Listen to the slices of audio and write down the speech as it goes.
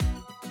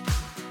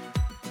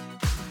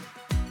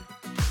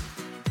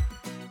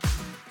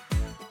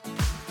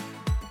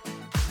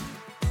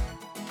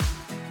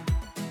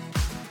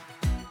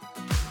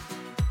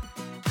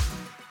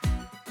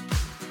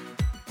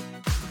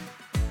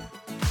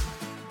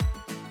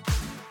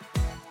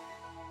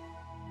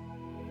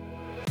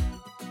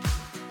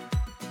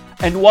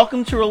And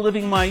welcome to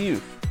Reliving My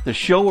Youth, the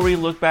show where we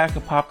look back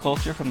at pop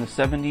culture from the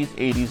 70s,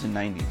 80s, and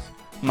 90s.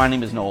 My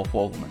name is Noel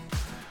Fogelman.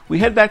 We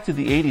head back to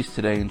the 80s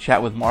today and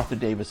chat with Martha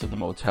Davis of the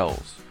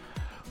Motels,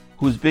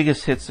 whose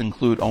biggest hits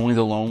include Only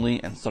the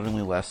Lonely and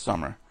Suddenly Last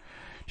Summer.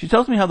 She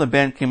tells me how the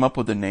band came up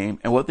with the name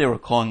and what they were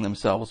calling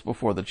themselves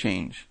before the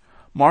change.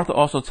 Martha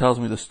also tells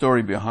me the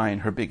story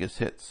behind her biggest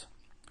hits.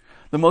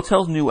 The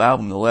Motels' new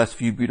album, The Last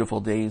Few Beautiful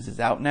Days,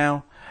 is out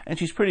now, and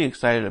she's pretty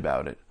excited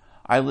about it.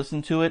 I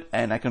listened to it,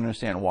 and I can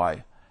understand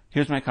why.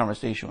 Here's my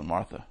conversation with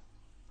Martha.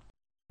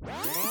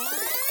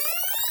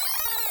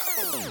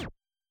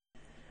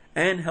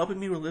 And helping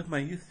me relive my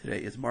youth today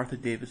is Martha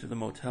Davis of the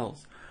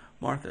Motels.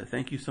 Martha,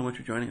 thank you so much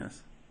for joining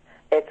us.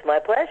 It's my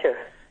pleasure.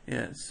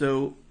 Yeah,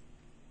 so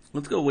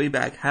let's go way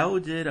back. How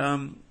did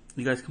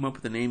you guys come up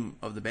with the name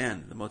of the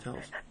band, the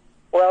Motels?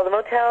 Well, the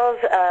Motels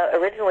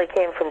originally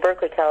came from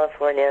Berkeley,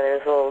 California.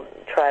 There's a little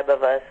tribe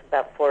of us,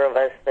 about four of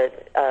us,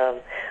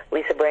 that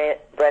Lisa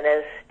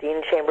Brenes,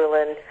 Dean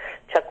Chamberlain,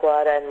 Chuck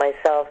Wada, and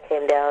myself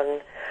came down.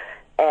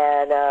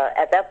 And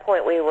at that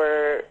point, we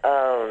were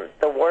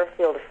the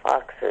Warfield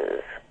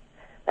Foxes.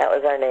 That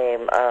was our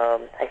name.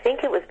 I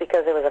think it was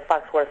because there was a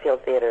Fox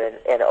Warfield Theater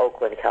in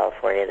Oakland,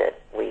 California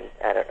that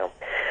I don't know.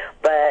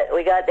 But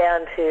we got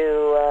down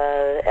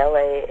to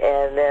L.A.,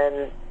 and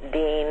then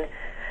Dean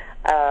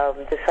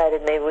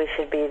decided maybe we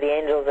should be the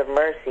Angels of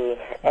Mercy.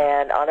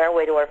 And on our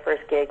way to our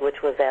first gig,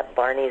 which was at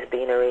Barney's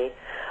Beanery,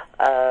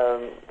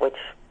 which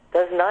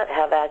does not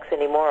have acts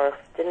anymore,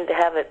 didn't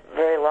have it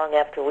very long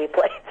after we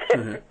played there.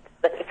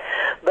 Mm-hmm.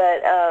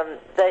 But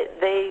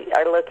they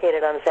are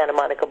located on Santa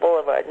Monica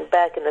Boulevard. And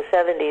back in the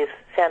 70s,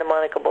 Santa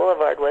Monica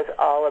Boulevard was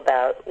all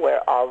about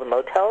where all the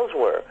motels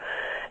were.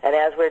 And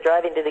as we're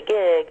driving to the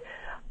gig,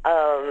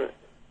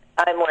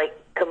 I'm like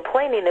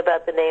complaining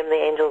about the name the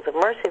Angels of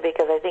Mercy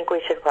because I think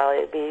we should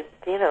probably be,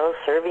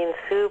 serving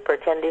soup or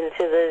tending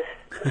to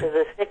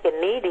the sick and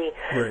needy,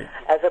 right,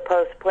 as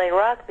opposed to playing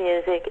rock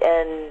music.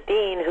 And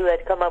Dean, who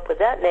had come up with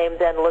that name,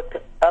 then looked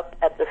up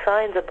at the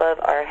signs above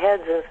our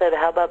heads and said,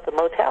 "How about the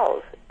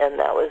Motels?" And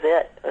that was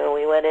it. And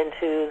we went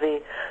into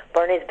the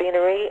Barney's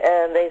Beanery,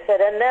 and they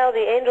said, "And now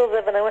the Angels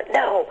of," and I went,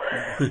 "No,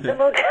 the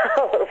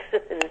Motels."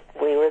 And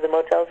we were the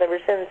Motels ever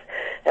since.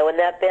 And when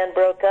that band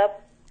broke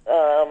up,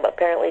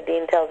 apparently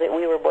Dean tells it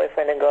we were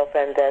boyfriend and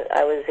girlfriend, that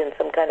I was in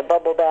some kind of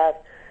bubble bath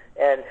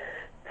and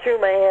threw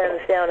my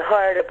hands down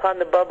hard upon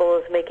the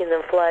bubbles, making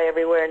them fly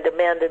everywhere, and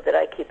demanded that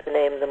I keep the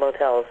name the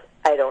Motels.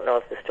 I don't know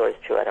if the story's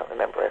true. I don't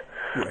remember.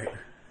 Right.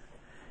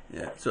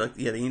 Yeah. So,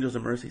 the Angels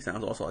of Mercy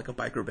sounds also like a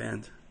biker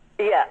band.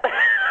 Yeah.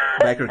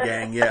 Biker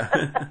gang, yeah.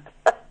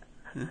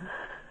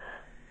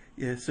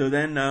 Yeah, so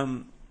then,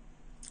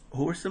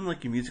 who were some,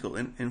 your musical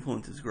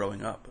influences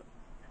growing up?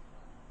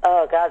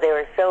 Oh, God, they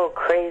were so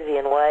crazy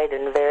and wide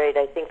and varied.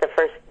 I think the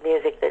first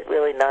music that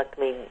really knocked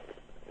me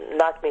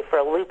for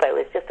a loop, I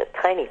was just a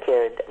tiny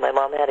kid. My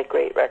mom had a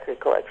great record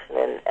collection,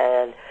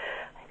 and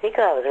I think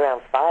I was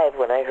around 5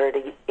 when I heard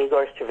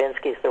Igor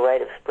Stravinsky's The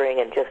Rite of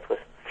Spring and just was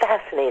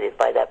fascinated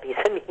by that piece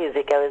of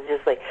music. I was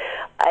just like,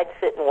 I'd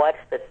sit and watch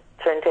the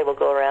turntable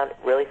go around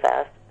really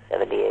fast,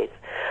 78s,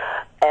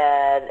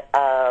 and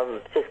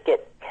just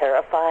get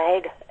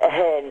terrified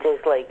and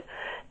just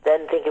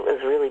then think it was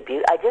really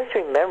beautiful. I just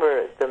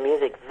remember the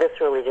music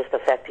viscerally just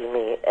affecting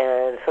me,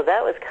 and so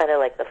that was kind of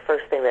like the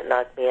first thing that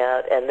knocked me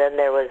out. And then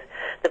there was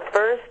the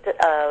first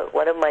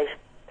one of my,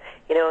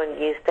 and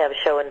you used to have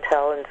show and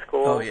tell in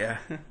school. Oh yeah.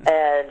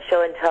 And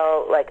show and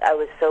tell, I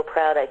was so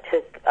proud. I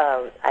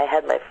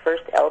had my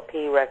first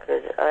LP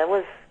record. I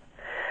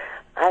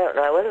don't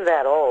know, I wasn't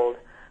that old,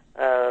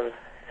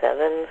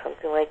 7,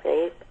 something like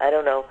 8. I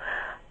don't know.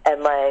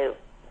 And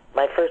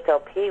my first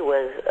LP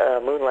was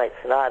Moonlight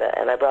Sonata,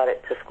 and I brought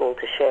it to school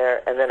to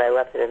share, and then I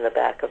left it in the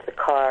back of the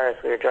car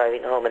as we were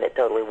driving home, and it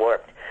totally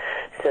warped.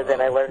 So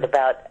then I learned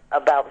about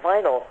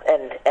vinyl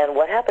and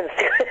what happens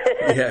to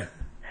it. Yeah.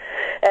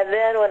 And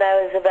then when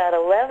I was about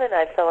 11,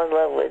 I fell in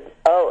love with,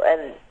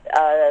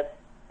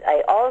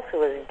 I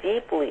also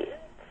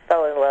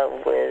fell in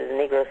love with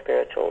Negro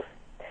spirituals.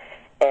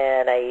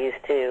 And I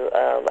used to,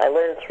 I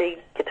learned 3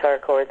 guitar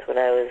chords when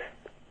I was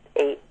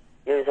 8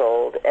 years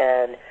old,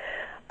 and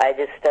I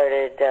just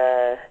started,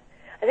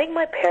 I think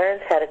my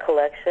parents had a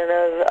collection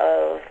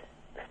of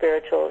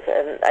spirituals,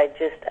 and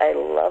I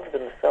loved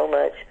them so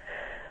much.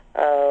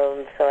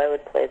 So I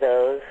would play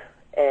those.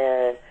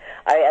 And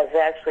I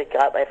actually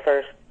taught my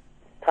first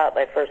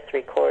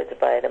 3 chords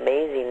by an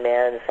amazing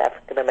man, this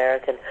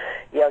African-American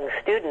young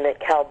student at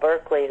Cal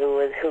Berkeley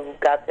who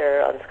got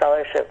there on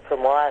scholarship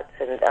from Watts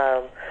and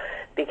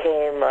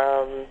became,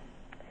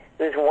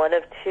 he was one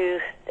of 2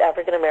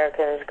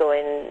 African-Americans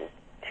going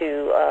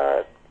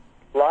to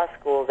law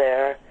school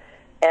there,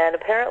 and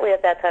apparently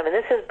at that time, and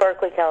this is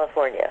Berkeley,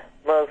 California,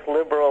 most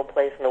liberal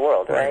place in the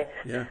world, right?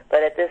 Yeah.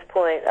 But at this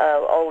point,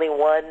 only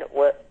one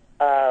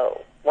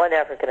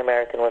African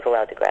American was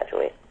allowed to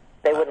graduate.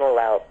 They wouldn't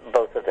allow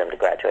both of them to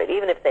graduate,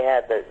 even if they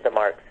had the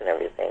marks and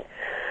everything.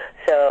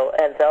 So,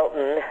 and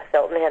Felton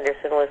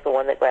Henderson was the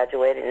one that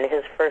graduated, and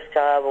his first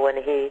job when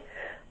he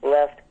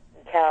left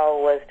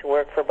Cal was to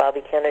work for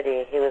Bobby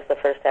Kennedy. He was the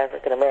first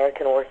African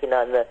American working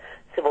on the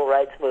civil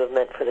rights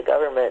movement for the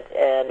government,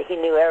 and he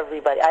knew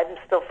everybody. I'm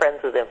still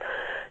friends with him.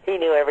 He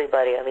knew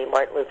everybody. I mean,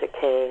 Martin Luther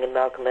King and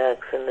Malcolm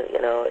X, and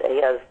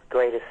he has the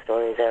greatest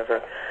stories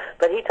ever.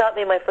 But he taught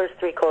me my first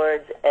 3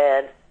 chords,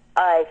 and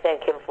I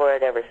thank him for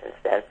it ever since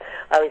then.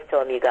 I always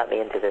tell him, you got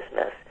me into this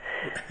mess.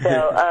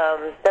 So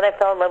then I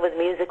fell in love with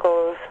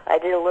musicals. I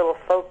did a little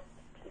folk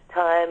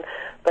time,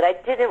 but I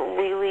didn't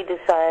really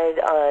decide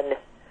on,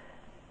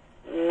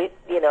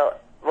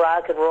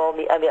 rock and roll.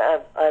 I mean,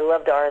 I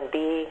loved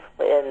R&B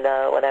when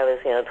I was,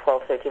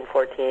 12, 13,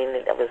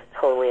 14. I was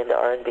totally into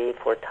R&B,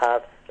 Four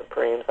Tops,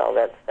 Supremes, all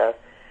that stuff.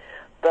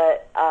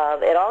 But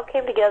it all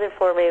came together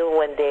for me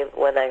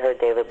when I heard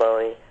David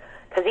Bowie,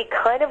 because he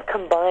kind of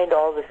combined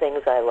all the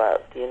things I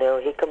loved.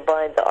 He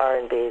combined the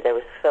R&B. There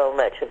was so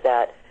much of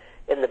that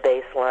in the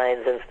bass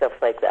lines and stuff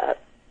like that.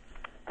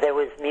 There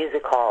was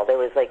music hall. There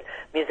was like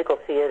musical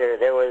theater.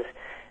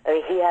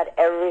 He had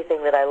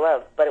everything that I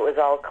loved, but it was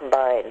all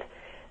combined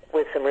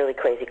with some really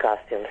crazy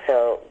costumes.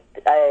 So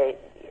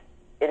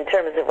in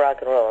terms of rock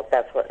and roll,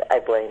 that's what I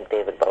blame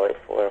David Bowie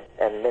for,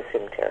 and miss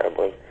him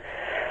terribly.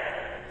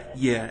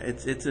 Yeah,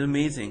 it's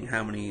amazing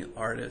how many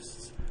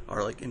artists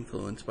are like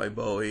influenced by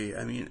Bowie.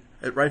 I mean,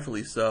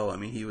 rightfully so. I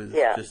mean, he was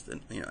just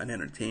an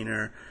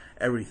entertainer,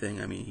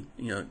 everything. I mean,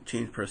 he,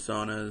 changed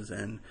personas,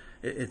 and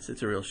it's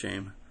a real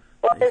shame.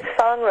 Well, his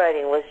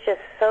songwriting was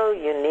just so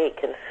unique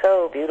and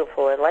so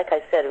beautiful, and like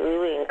I said, it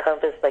really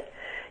encompassed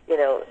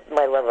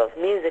my love of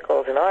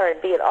musicals and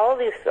R&B, and all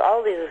these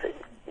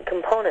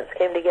components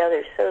came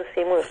together so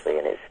seamlessly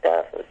in his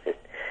stuff. It was just,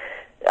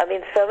 I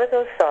mean, some of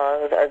those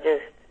songs are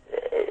just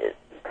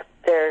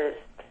they're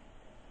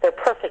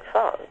perfect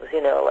songs,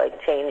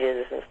 like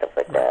Changes and stuff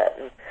like that,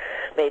 and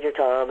Major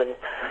Tom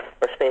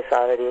or Space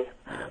Oddity.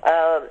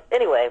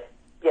 Anyway,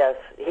 yes,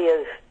 he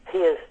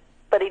is,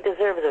 but he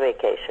deserves a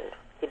vacation.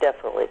 He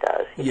definitely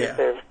does. He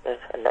deserves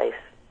a nice,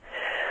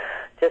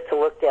 just to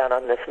look down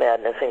on this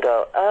madness and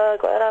go,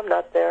 glad I'm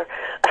not there.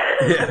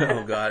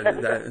 Oh God,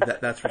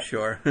 that's for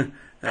sure.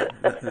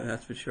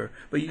 That's for sure.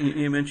 But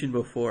you mentioned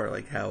before,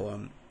 like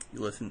how you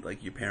listened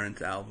like your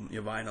parents' album,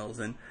 your vinyls,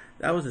 and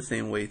that was the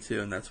same way too.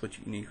 And that's what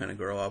you kind of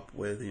grow up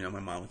with. My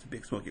mom was a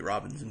big Smokey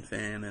Robinson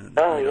fan, and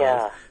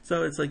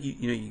so it's like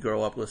you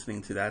grow up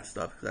listening to that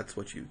stuff. That's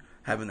what you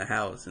have in the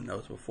house, and that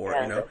was before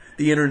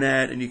the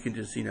internet, and you can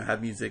just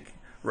have music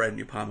right in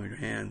your palm of your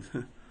hand.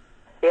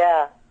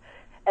 Yeah.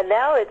 And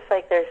now it's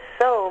like there's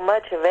so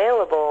much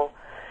available,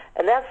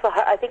 and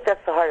I think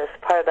that's the hardest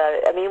part about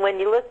it. I mean, when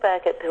you look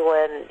back at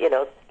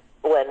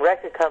when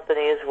record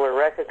companies were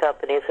record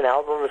companies and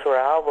albums were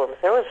albums,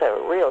 there was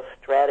a real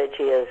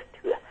strategy as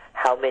to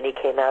how many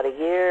came out a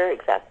year,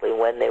 exactly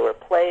when they were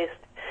placed.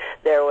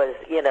 There was,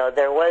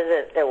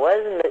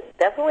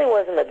 definitely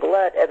wasn't a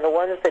glut, and the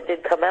ones that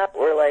did come out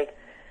were like,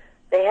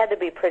 they had to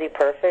be pretty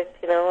perfect.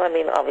 I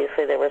mean,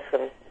 obviously there were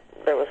some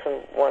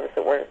ones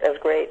that weren't as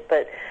great,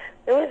 but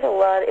there was a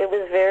lot. It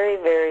was very,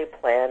 very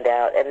planned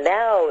out, and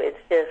now it's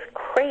just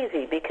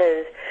crazy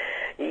because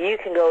you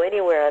can go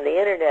anywhere on the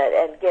internet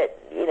and get,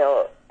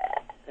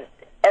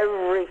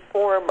 every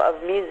form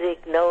of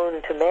music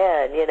known to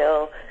man,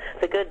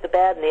 the good, the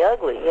bad, and the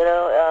ugly,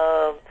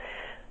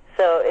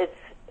 so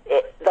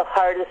the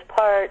hardest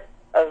part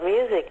of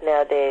music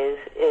nowadays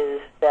is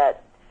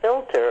that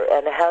filter,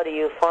 and how do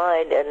you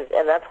find,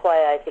 and that's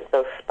why I think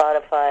those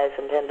Spotifys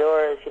and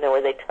Pandoras,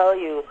 where they tell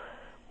you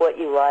what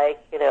you like,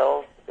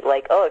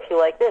 like, oh, if you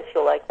like this,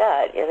 you'll like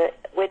that,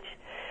 which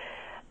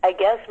I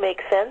guess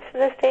makes sense in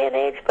this day and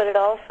age, but it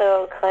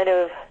also kind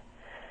of,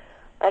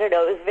 I don't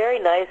know, it was very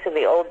nice in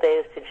the old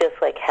days to just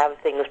like have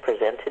things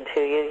presented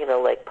to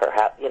you, like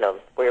perhaps,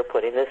 we're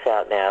putting this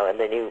out now, and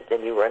then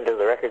you run to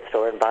the record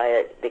store and buy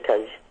it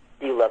because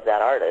you love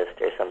that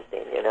artist or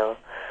something, I don't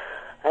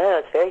know,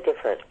 it's very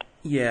different.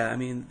 Yeah, I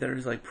mean,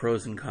 there's like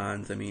pros and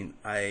cons. I mean,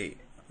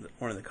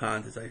 one of the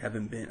cons is I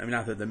haven't been, I mean,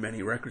 not that there are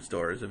many record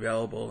stores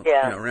available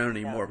around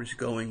anymore, but just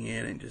going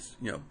in and just,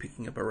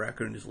 picking up a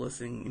record and just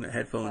listening,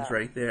 headphones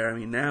right there. I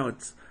mean, now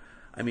it's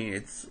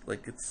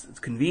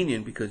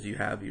convenient because you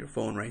have your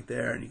phone right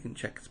there and you can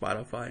check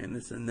Spotify and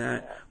this and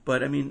that. Yeah.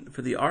 But I mean,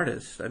 for the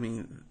artists, I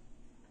mean,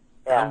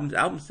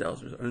 album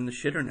sales are in the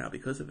shitter now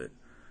because of it.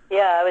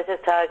 Yeah, I was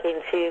just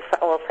talking to,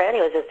 Franny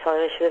was just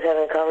telling me she was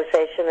having a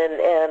conversation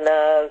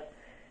and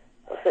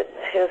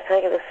she was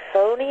talking to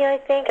Sony, I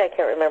think. I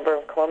can't remember.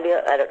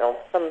 Columbia, I don't know.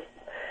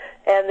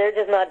 And they're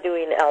just not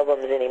doing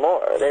albums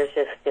anymore. There's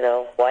just,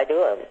 why do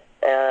them?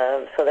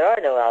 So there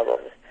are no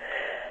albums.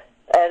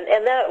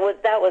 And that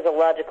was a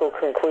logical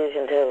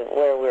conclusion to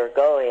where we were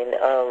going.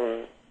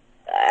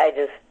 I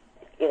just,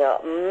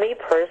 me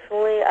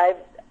personally, I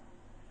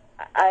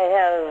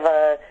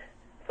have,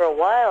 for a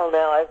while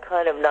now, I've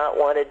kind of not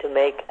wanted to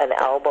make an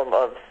album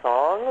of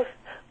songs,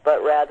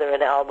 but rather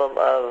an album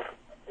of,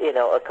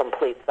 a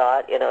complete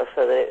thought,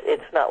 so that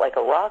it's not like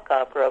a rock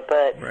opera,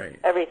 but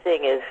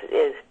everything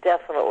is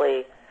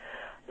definitely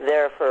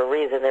there for a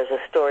reason. There's a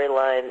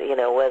storyline,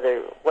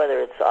 whether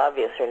it's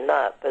obvious or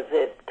not, but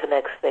it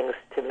connects things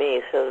to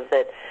me so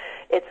that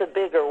it's a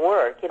bigger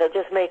work. You know,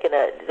 just making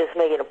a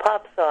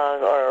pop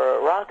song or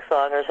a rock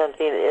song or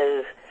something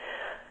is,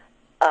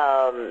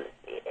 I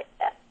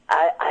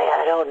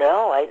don't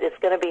know. It's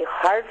going to be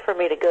hard for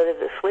me to go to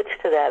the switch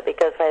to that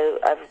because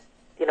I've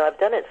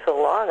done it so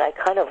long. I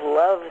kind of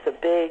love the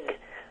big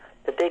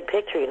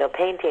picture, you know,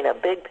 painting a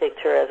big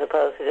picture as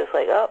opposed to just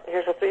like, oh,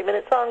 here's a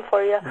 3-minute song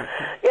for you.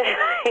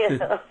 You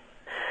know.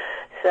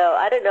 So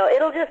I don't know.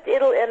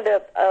 It'll end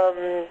up.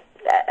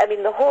 I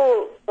mean, the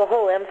whole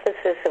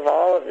emphasis of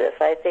all of this,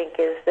 I think,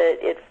 is that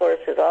it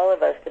forces all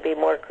of us to be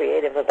more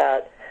creative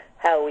about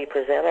how we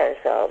present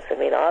ourselves. I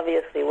mean,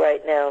 obviously,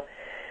 right now,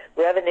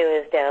 revenue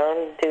is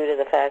down due to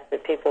the fact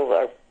that people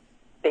are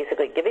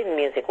basically giving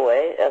music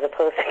away as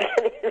opposed to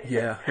getting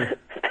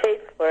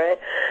paid for it.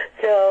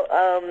 So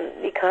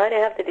you kind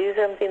of have to do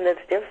something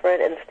that's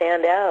different and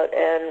stand out.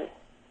 And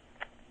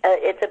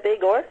it's a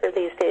big order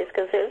these days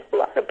because there's a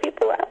lot of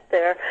people out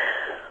there.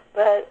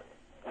 But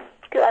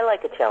I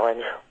like a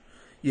challenge.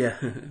 Yeah,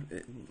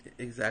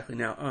 exactly.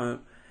 Now,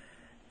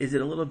 is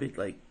it a little bit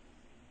like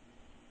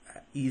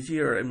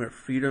easier and more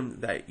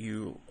freedom that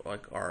you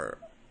like are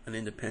an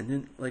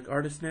independent like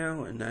artist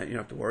now, and that you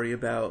don't have to worry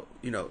about,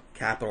 you know,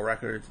 Capitol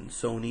Records and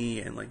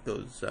Sony and like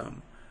those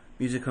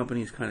music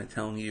companies kind of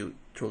telling you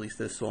to release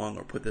this song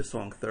or put this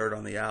song third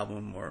on the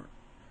album or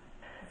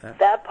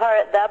that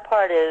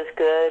part is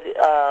good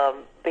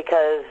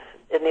because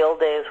in the old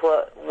days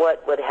what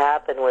would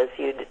happen was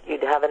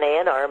you'd have an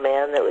A&R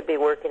man that would be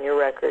working your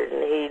record,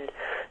 and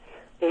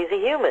he's a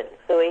human,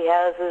 so he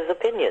has his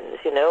opinions,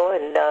 you know,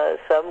 and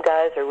some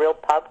guys are real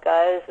pop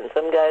guys and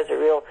some guys are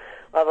real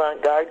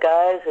avant-garde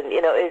guys, and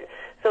you know,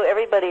 so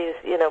everybody's,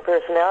 you know,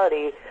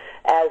 personality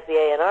as the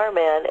A&R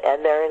man,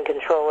 and they're in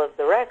control of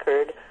the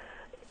record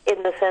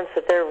in the sense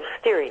that they're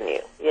steering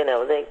you. You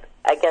know,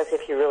 I guess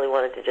if you really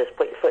wanted to just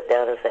put your foot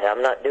down and say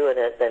I'm not doing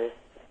it, then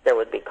there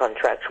would be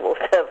contractual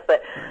stuff.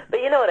 But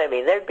you know what I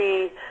mean. There'd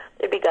be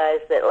guys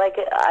that, like,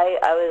 I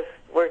was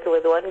working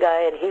with one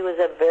guy, and he was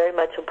very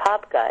much a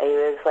pop guy. He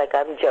was like,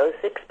 I'm Joe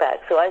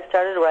Sixpack, so I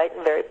started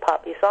writing very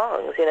poppy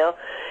songs, you know,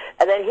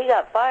 and then he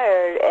got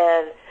fired,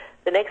 and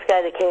the next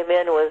guy that came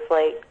in was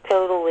like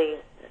totally,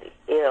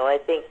 you know, I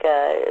think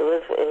it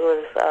was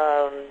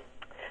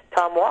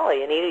Tom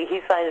Wally, and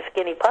he signed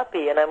Skinny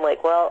Puppy, and I'm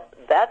like, well,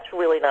 that's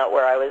really not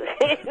where I was.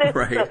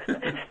 Right.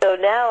 So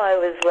now I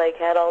was like,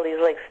 had all these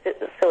like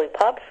silly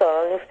pop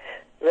songs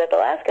that the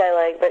last guy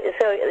liked, but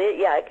so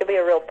yeah, it could be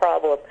a real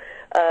problem,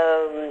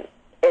 and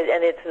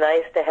it's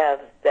nice to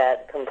have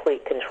that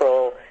complete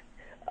control.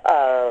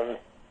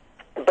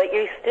 But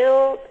you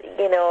still,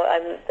 you know,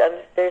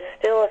 there's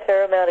still a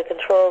fair amount of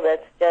control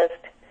that's just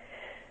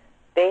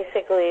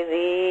basically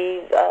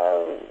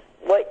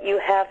what you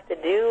have to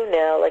do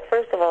now. Like,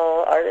 first of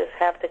all, artists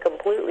have to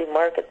completely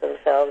market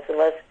themselves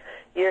unless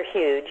you're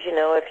huge. You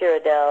know, if you're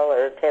Adele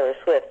or Taylor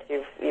Swift,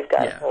 you've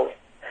got a whole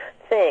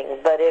thing.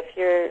 But if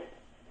you're,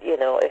 you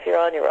know, if you're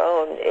on your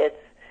own,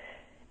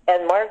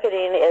 and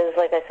marketing is,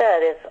 like I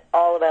said, it's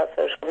all about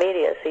social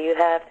media. So you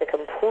have to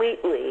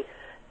completely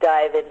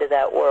dive into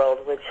that world,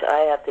 which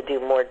I have to do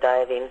more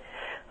diving.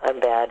 I'm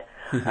bad.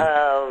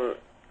 And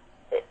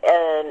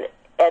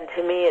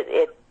to me,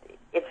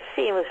 it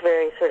seems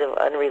very sort of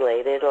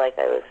unrelated. Like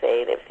I was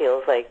saying, it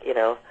feels like, you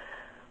know,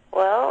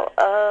 well,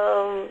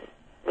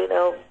 you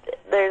know,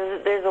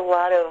 there's a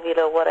lot of, you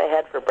know, what I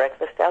had for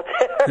breakfast out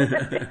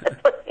there,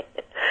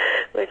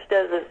 which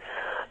doesn't.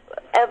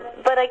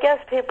 But I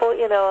guess people,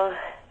 you know,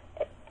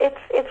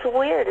 it's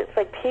weird. It's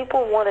like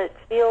people want to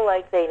feel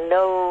like they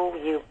know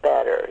you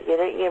better. You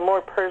know, you're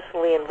more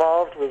personally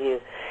involved with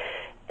you,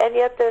 and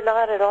yet they're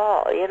not at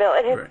all. You know,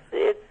 and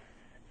it's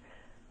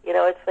you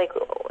know, it's like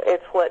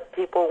it's what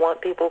people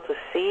want people to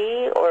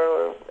see,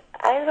 or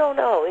I don't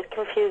know. It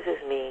confuses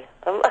me.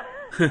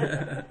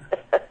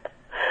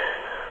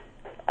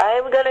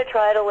 I'm going to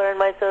try to learn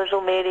my social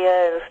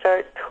media and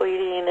start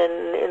tweeting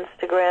and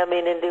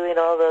Instagramming and doing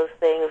all those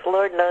things.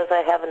 Lord knows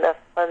I have enough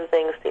fun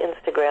things to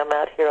Instagram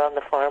out here on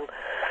the farm.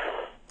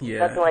 Yeah.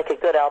 Nothing like a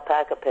good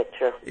alpaca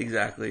picture.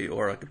 Exactly,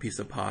 or like a piece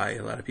of pie.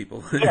 A lot of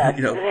people, yes,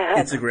 you know,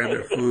 exactly. Instagram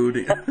their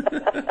food.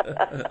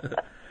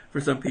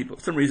 For some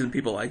reason,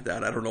 people like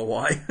that. I don't know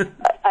why.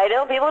 I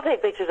know people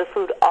take pictures of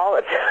food all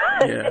the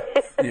time.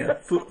 Yeah.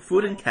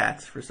 Food and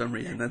cats for some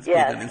reason. That's big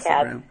on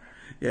Instagram.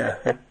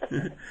 Cats.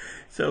 Yeah.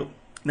 So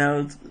now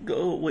let's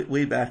go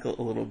way back a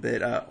little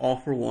bit. All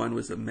for One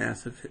was a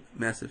massive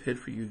hit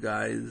for you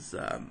guys.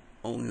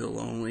 Only the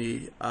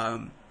Lonely.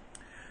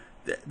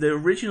 The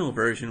original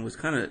version was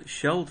kind of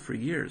shelved for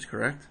years,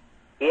 correct?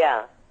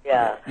 Yeah.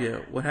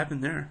 What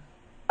happened there?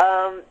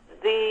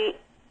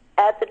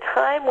 At the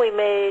time we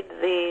made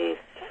the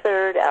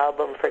third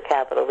album for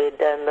Capitol, we had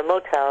done The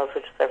Motels,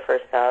 which was our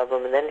first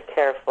album, and then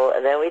Careful,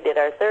 and then we did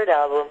our third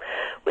album,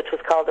 which was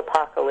called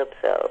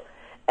Apocalypso.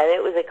 And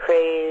it was a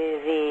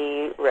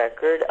crazy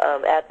record.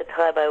 At the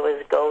time I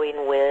was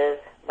going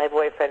with, my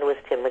boyfriend was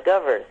Tim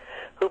McGovern,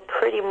 who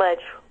pretty much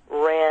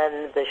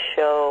ran the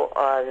show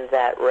on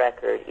that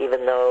record,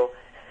 even though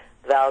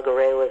Val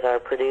Garay was our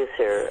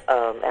producer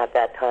at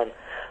that time.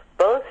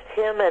 Both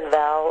Tim and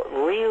Val,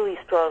 really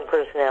strong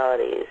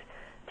personalities.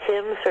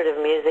 Tim sort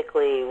of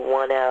musically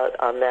won out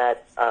on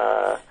that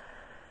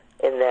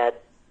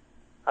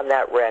on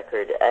that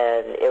record,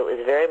 and it was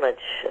very much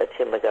a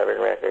Tim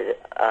McGovern record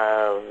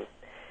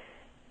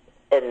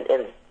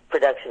in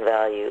production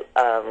value,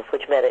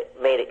 which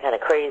made it kind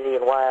of crazy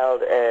and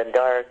wild and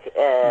dark.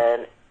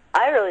 And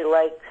I really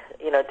liked,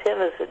 Tim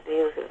he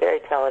was a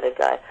very talented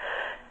guy.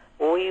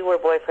 We were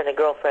boyfriend and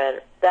girlfriend.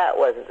 That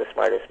wasn't the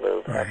smartest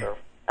move ever.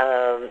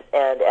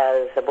 And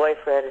as a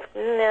boyfriend,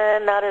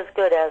 not as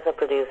good as a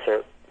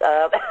producer.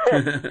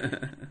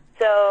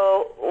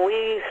 So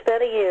we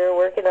spent a year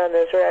working on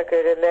this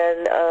record, and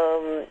then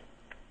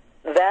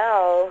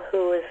Val,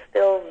 who was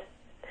still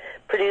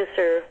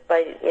producer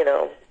by in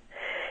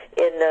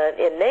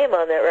name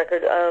on that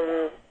record,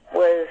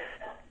 was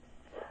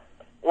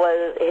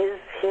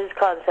his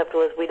concept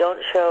was we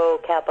don't show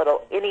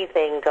Capitol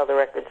anything until the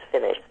record's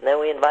finished, and then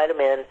we invite him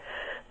in,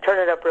 turn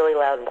it up really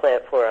loud, and play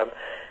it for him.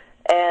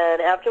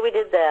 And after we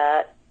did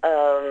that,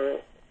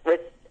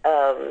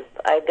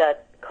 I got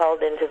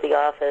called into the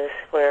office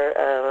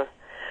where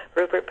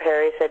Rupert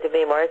Perry said to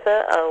me,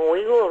 Martha,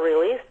 we will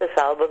release this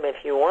album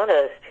if you want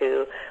us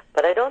to,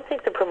 but I don't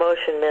think the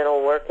promotion men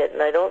will work it,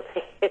 and I don't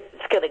think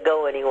it's going to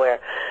go anywhere.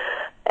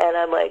 And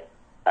I'm like,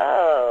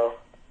 oh,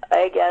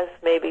 I guess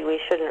maybe we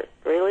shouldn't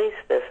release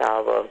this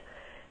album.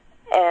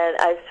 And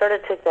I sort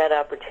of took that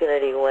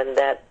opportunity when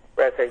that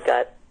record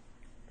got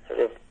sort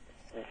of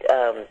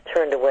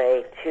turned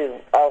away to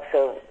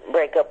also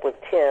break up with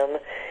Tim.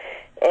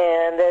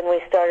 And then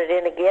we started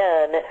in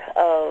again.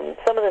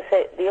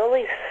 The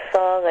only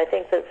song I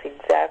think that's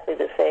exactly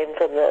the same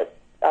from the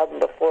album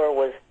before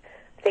was,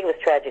 I think it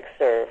was Tragic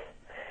Surf.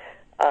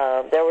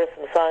 There were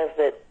some songs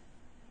that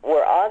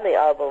were on the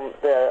album,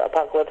 the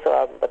Apocalypso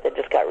album, but they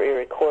just got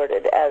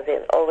re-recorded, as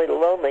in Only the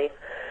Lonely.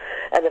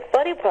 And the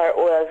funny part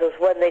was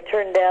when they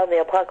turned down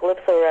the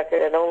Apocalypso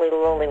record and Only the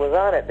Lonely was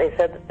on it, they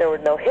said that there were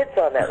no hits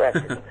on that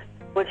record,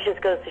 which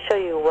just goes to show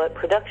you what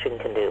production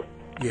can do.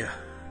 Yeah.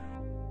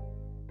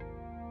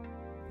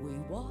 We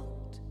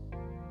walked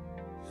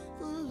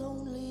the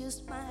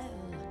loneliest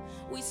mile.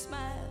 We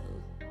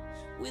smiled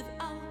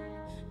without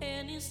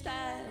any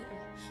style.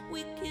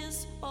 We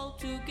kissed all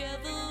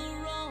together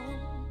wrong,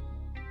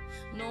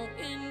 no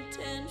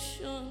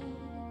intention.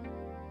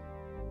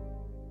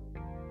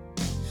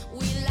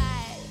 We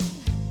lied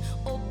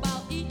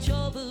about each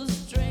other's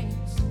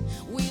strengths.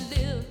 We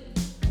lived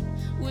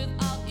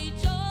without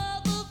each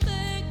other,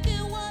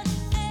 thinking what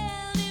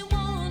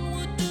anyone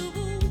would do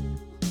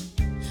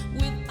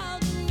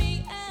without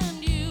me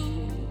and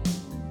you.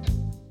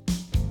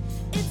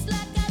 It's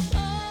like I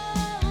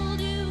told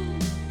you,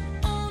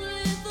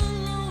 only the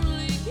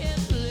lonely can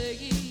play.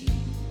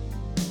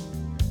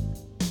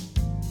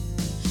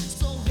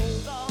 So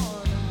hold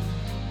on,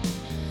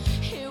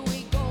 here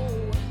we go.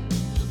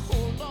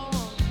 Hold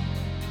on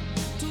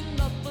to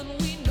nothing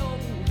we know.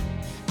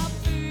 I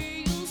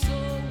feel so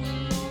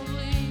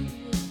lonely,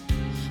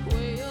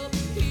 way up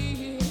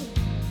here.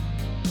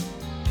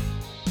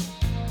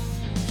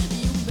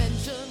 You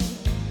mentioned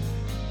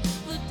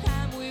the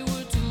time we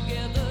were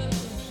together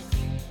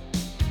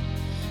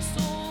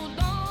so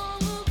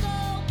long ago.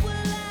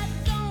 Well, I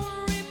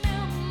don't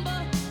remember.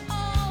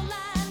 All I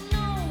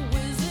know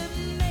is it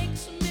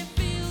makes me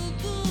feel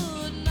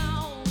good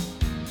now.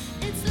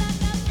 It's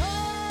like I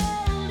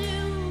told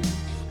you,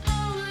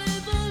 only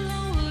the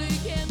lonely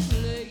can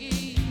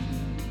play.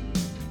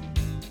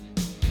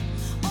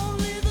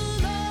 Only the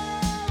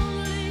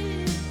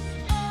lonely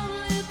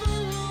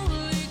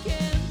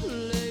can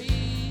play.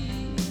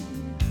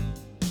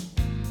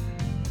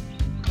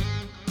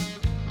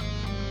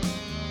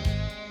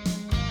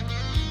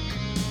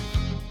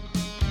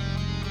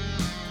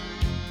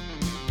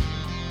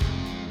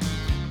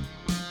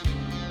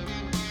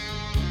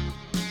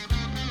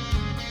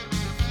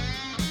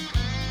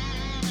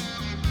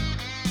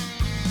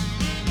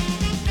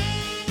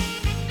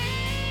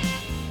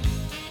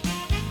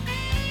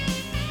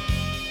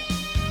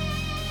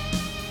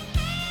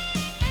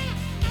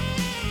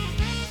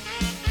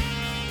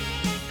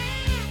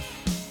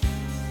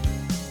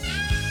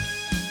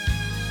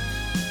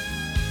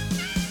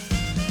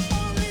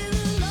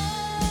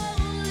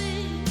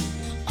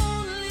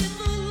 Only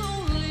the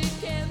lonely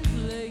can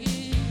play.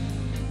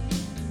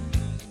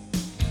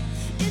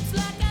 It's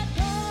like I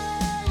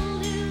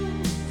told you,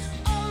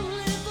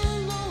 only the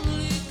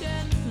lonely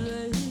can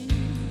play.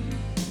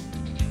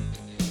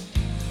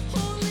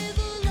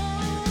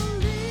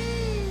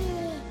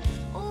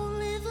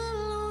 Only the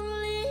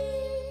lonely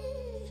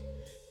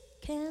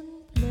can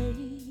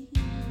play.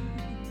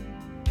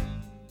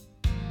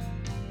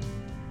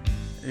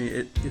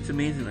 It's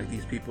amazing, like,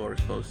 these people are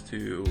supposed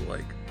to,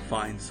 like,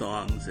 find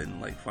songs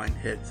and, like, find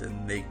hits,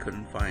 and they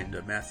couldn't find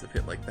a massive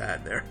hit like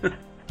that there.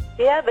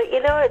 Yeah, but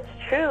it's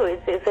true.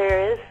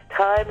 There is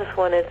times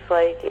when it's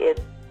like if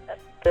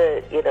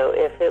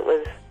it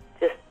was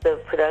just the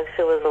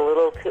production was a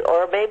little too,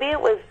 or maybe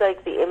it was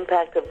like the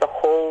impact of the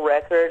whole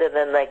record, and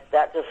then like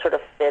that just sort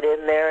of fit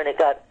in there, and it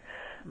got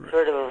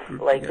sort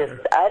of like together.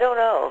 just, I don't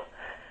know.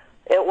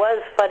 It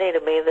was funny to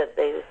me that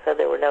they said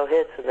there were no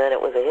hits, and then it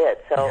was a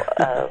hit.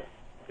 So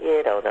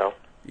you don't know.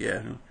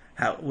 Yeah.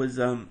 How was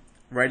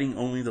writing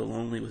 "Only the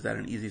Lonely"? Was that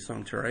an easy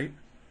song to write?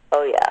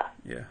 Oh yeah.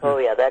 Yeah. Oh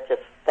yeah. That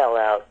just fell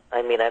out.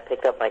 I mean, I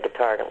picked up my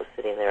guitar and it was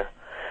sitting there.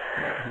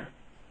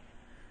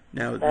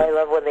 Now, I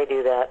love when they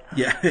do that.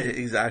 yeah,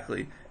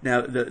 exactly.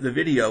 Now, the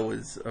video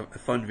was a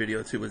fun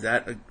video too. Was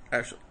that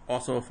actually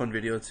also a fun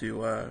video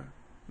to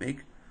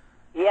make?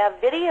 Yeah,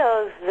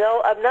 videos,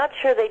 though, I'm not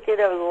sure they did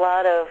a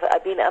lot of, I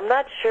mean, I'm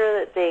not sure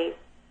that they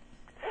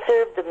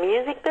served the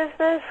music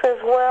business as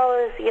well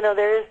as, you know,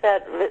 there is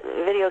that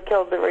video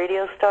killed the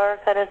radio star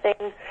kind of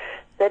thing.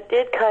 That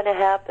did kind of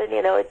happen,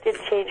 you know, it did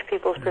change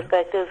people's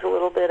perspectives a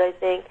little bit, I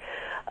think.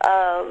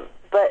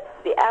 But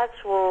the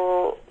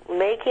actual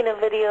making of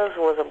videos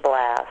was a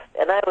blast.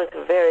 And I was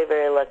very,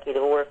 very lucky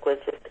to work with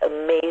just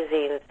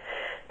amazing,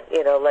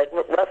 you know, like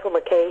Russell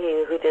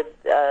McKay, who did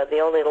The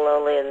Only the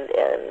Lonely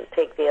and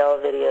Take the L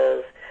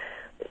videos.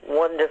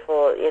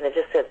 Wonderful, you know,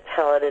 just a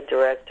talented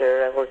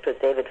director. I worked with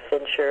David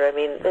Fincher. I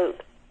mean,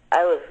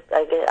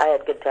 I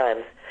had good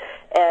times.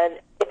 And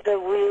it's a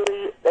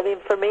really, I mean,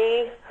 for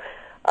me,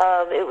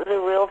 it was a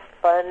real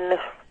fun,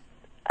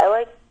 I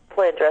like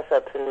playing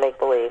dress-ups and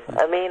make-believe.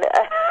 I mean,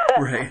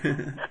 Right.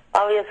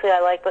 obviously I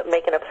like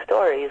making up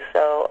stories,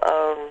 so,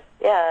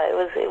 yeah,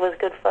 it was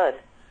good fun.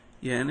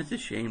 Yeah, and it's a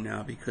shame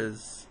now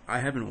because I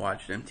haven't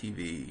watched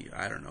MTV,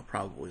 I don't know,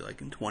 probably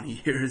like in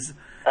 20 years.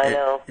 I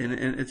know. And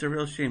it's a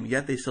real shame.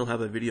 Yet they still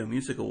have a Video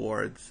Music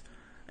Awards.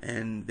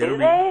 And Do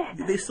they?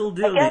 They still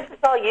do. I guess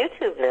it's all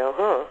YouTube now,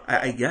 huh?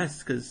 I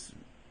guess, because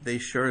they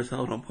sure as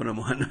hell don't put them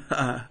on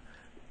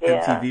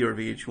Yeah. MTV or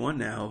VH1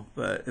 now.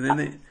 But and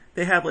then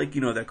they have, like,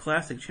 you know, their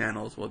classic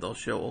channels where they'll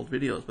show old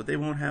videos, but they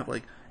won't have,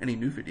 like, any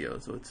new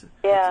videos. So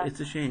it's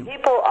a shame.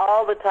 People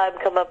all the time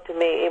come up to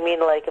me. I mean,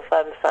 like if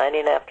I'm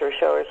signing after a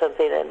show or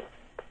something, and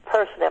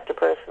person after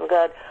person,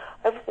 God,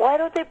 why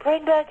don't they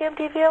bring back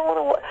MTV?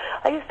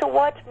 I used to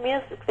watch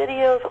music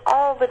videos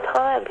all the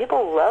time.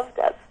 People love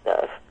that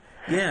stuff.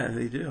 Yeah,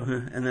 they do.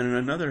 And then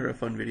another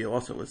fun video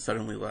also was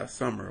Suddenly Last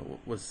Summer.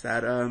 Was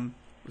that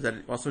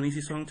also an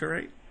easy song to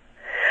write?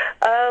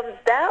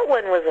 That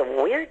one was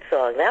a weird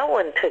song. That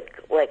one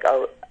took like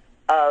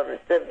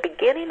the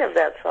beginning of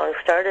that song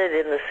started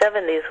in the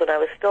 70s when I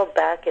was still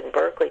back in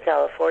Berkeley,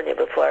 California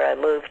before I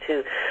moved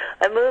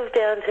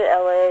down to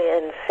LA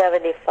in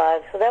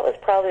 75. So that was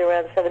probably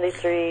around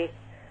 73,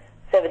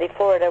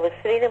 74, and I was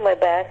sitting in my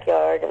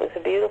backyard. It was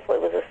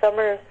a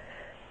summer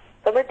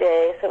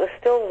day, so it was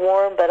still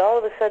warm, but all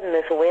of a sudden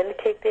this wind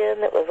kicked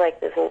in. It was like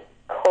this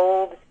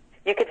cold.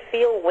 You could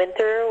feel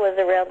winter was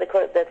around the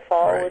corner, that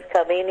fall Right. was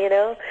coming, you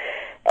know.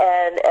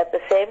 And at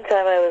the same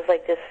time, I was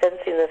like just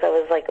sensing this. I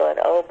was like going,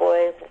 "Oh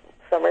boy,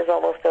 summer's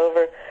almost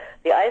over."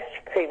 The ice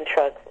cream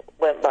truck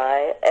went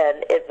by,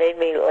 and it made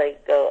me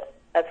like go,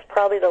 "That's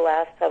probably the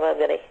last time I'm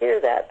going to hear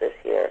that this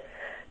year."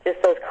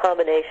 Just those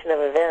combination of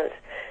events.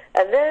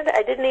 And then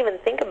I didn't even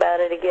think about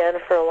it again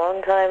for a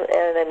long time,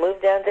 and I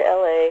moved down to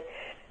LA,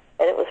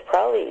 and it was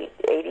probably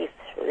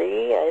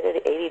 83, I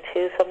did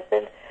 82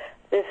 something.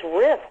 This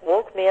riff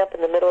woke me up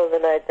in the middle of the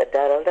night, da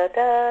da da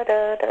da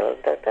da da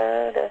da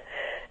da da,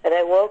 and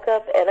I woke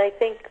up, and I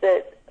think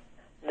that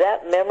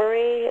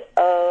memory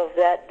of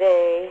that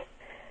day,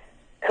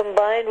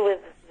 combined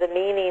with the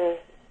meaning,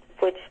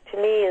 which to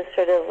me is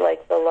sort of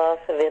like the loss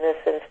of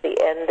innocence, the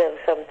end of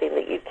something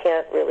that you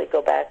can't really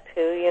go back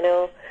to, you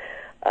know,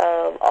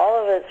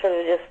 all of it sort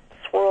of just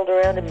swirled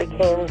around and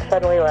became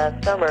Suddenly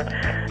Last Summer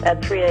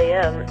at 3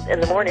 a.m.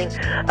 in the morning.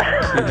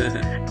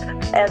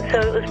 And so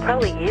it was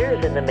probably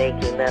years in the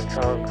making, that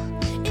song.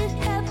 It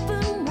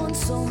happened one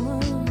summer.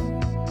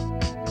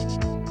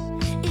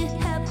 It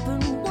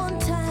happened one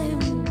time.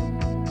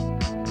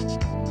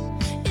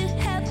 It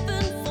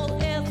happened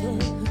forever.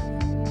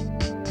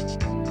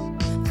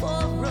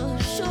 For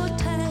a short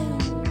time.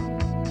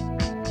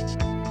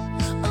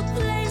 A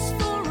place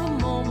for a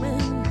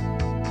moment.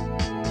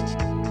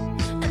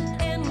 An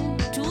end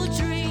to a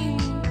dream.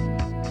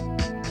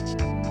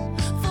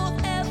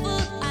 Forever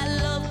I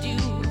loved you.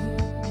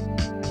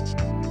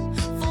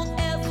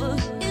 Forever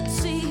it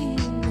seemed.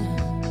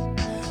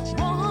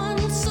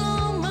 One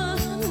summer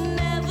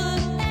never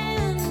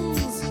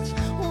ends.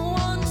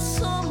 One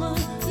summer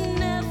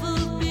never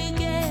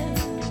began.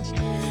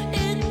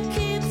 It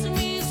keeps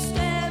me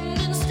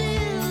standing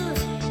still.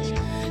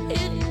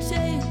 It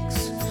takes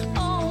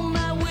all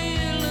my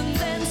will, and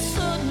then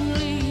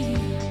suddenly,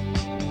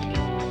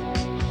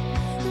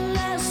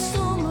 last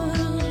summer.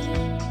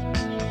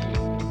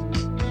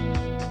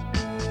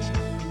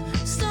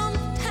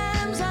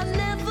 Sometimes I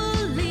never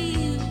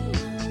leave,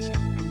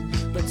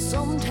 but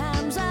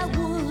sometimes I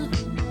would.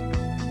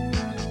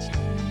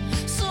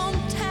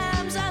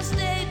 Sometimes I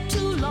stay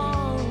too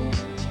long,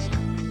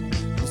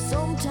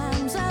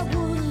 sometimes I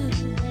would.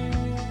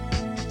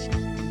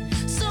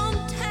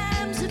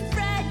 Sometimes it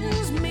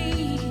frightens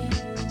me,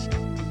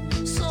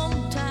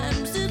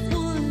 sometimes it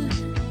would.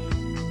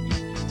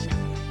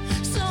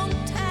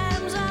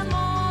 Sometimes I'm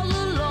all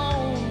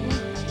alone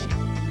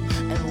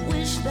and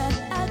wish that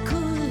I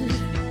could.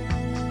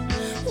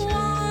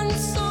 One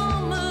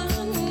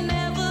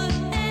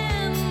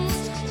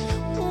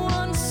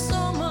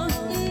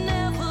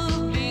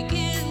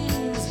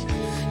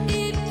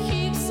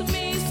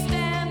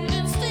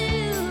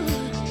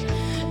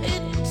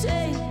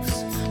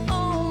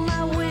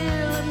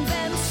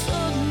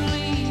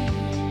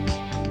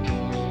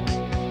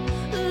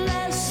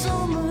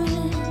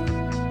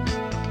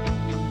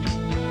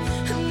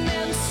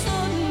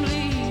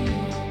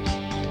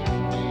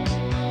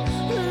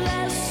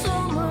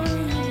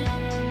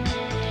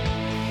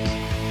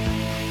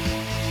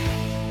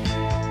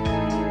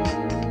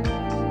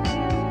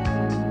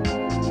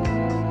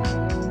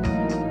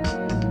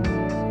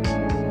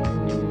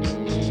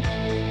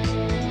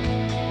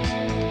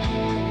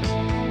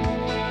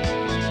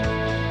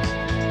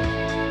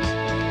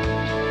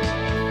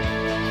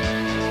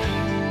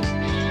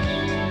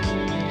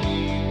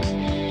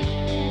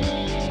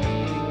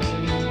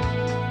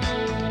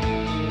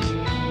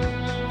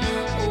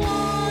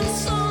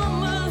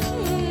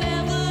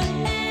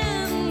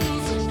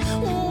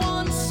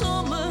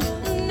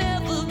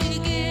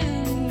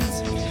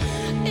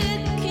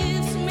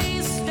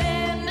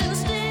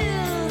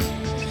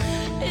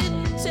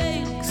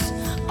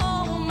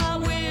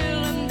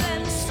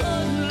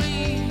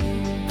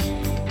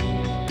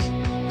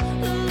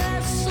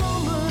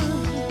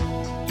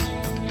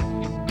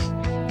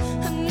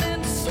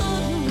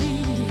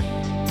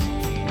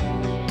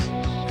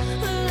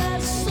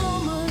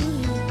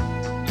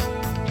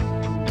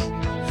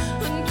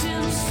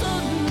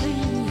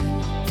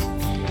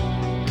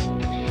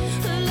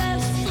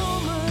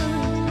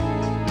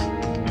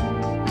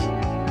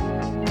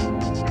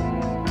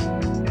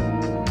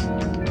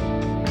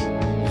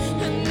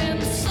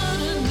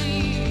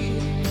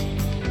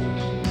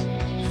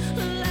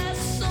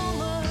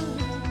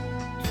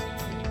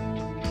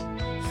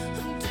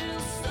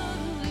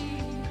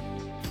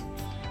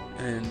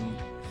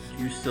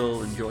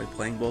still enjoy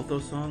playing both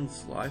those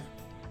songs live?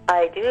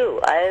 I do.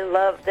 I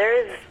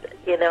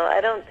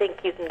don't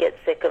think you can get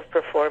sick of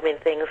performing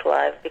things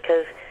live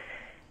because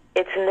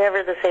it's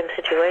never the same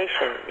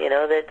situation,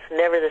 it's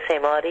never the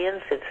same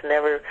audience. There's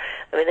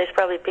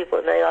probably people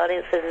in the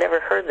audience that have never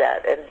heard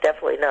that and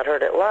definitely not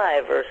heard it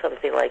live or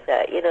something like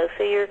that, so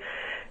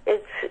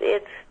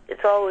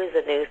it's always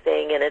a new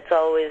thing, and it's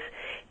always,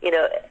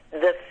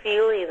 the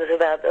feelings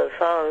about those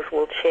songs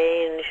will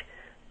change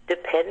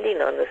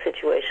depending on the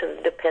situation,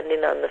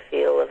 depending on the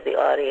feel of the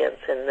audience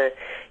and the,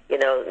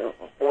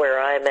 where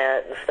I'm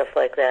at and stuff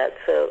like that.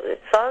 So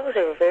songs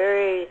are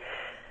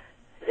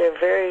they're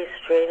very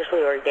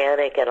strangely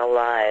organic and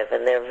alive,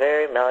 and they're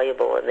very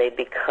malleable, and they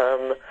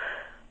become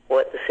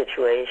what the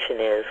situation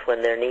is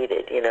when they're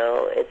needed.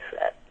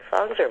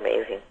 Songs are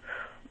amazing.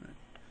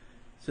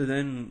 So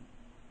then,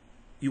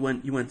 you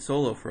went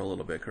solo for a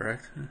little bit,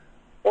 correct?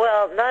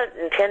 Well, not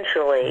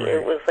intentionally. Right.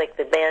 It was like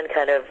the band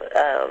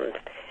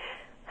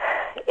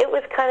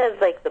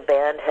like the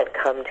band had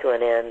come to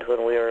an end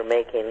when we were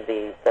making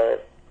the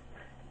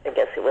I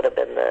guess it would have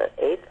been the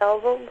 8th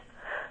album.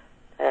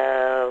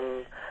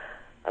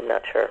 I'm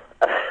not sure.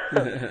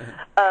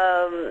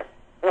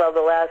 Well,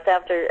 the last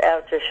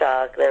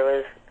Aftershock,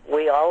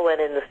 we all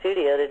went in the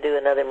studio to do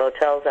another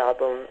Motels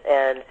album,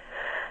 and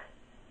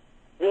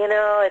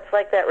it's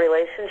like that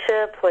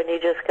relationship when you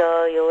just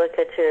go, you look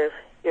at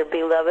your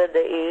beloved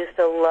that you used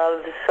to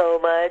love so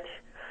much,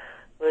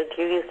 like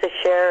you used to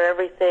share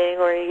everything,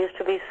 or you used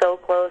to be so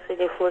close, and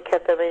you look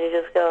at them and you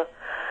just go,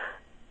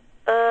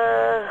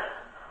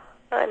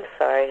 I'm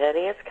sorry,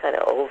 honey, it's kind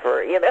of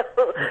over,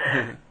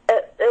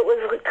 It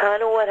was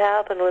kind of what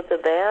happened with the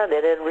band.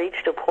 It had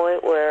reached a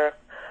point where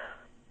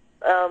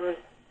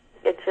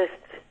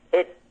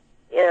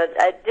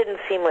it didn't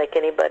seem like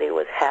anybody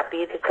was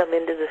happy to come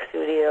into the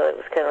studio. It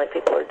was kind of like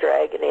people were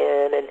dragging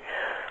in, and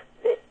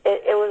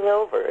it was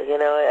over.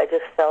 I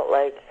just felt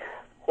like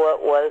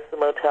what was the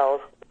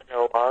Motels was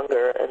no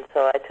longer, and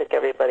so I took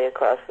everybody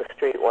across the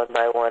street one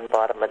by one,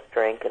 bought them a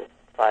drink, and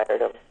fired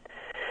them.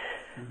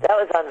 That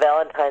was on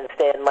Valentine's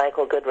Day, and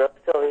Michael Goodrow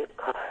still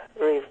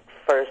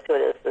refers to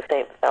it as the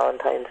St.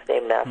 Valentine's Day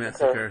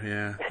Massacre.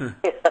 Yeah.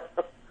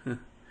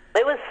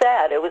 It was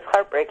sad. It was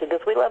heartbreaking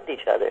because we loved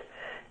each other.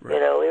 Right.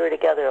 We were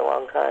together a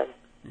long time.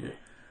 Yeah.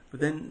 But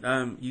then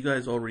you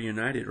guys all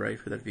reunited, right,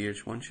 for that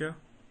VH1 show?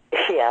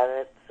 Yeah,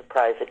 that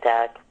surprise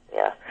attack.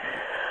 Yeah.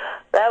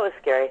 That was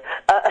scary.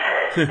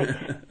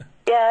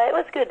 Yeah, it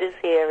was good to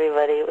see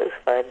everybody. It was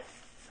fun.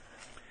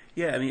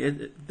 Yeah,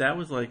 that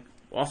was like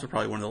also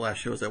probably one of the last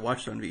shows I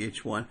watched on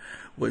VH1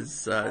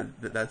 was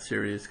that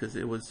series, because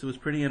it was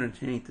pretty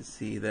entertaining to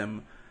see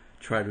them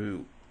try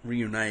to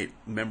reunite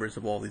members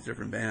of all these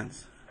different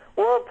bands.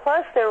 Well,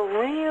 plus they're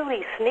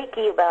really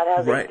sneaky about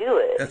how Right. they do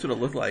it. That's what it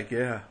looked like,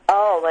 yeah.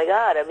 Oh my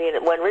God!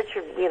 When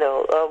Richard, you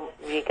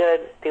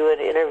gotta do an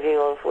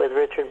interview with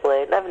Richard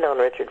Blade. And I've known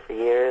Richard for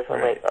years.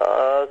 I'm Right. like,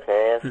 oh,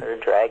 okay, I sort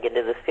of drag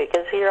into the studio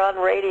because you're on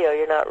radio.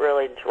 You're not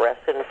really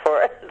dressing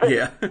for it.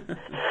 Yeah.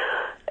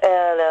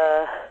 And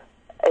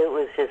it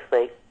was just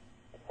like,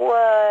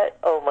 what?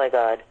 Oh my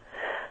God!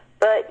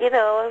 But it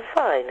was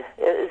fine.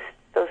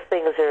 Those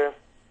things are.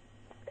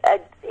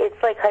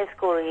 It's like high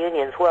school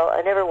reunions. Well,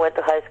 I never went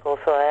to high school,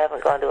 so I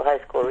haven't gone to a high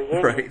school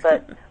reunion. Right.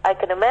 But I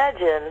can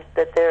imagine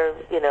that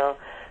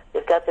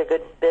they've got their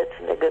good bits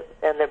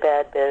and their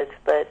bad bits.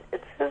 But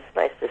it's just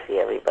nice to see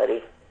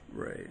everybody.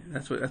 Right.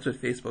 That's what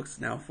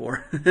Facebook's now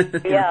for.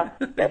 Yeah.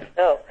 Yes.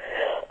 So.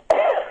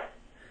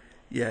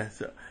 Yeah.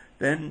 So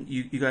then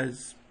you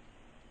guys,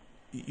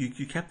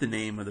 you kept the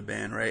name of the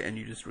band, right? And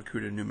you just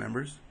recruited new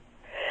members.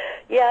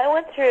 Yeah, I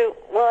went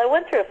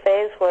through a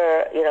phase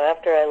where,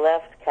 after I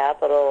left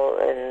Capitol,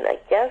 and I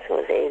guess it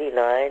was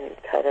 89,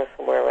 kind of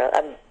somewhere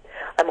around.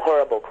 I'm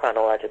horrible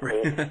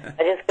chronologically.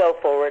 I just go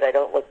forward. I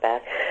don't look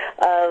back.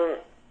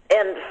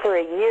 And for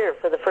a year,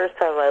 for the first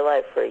time in my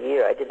life, for a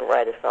year, I didn't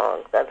write a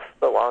song. That's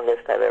the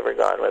longest I've ever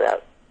gone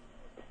without.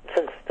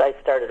 Since I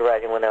started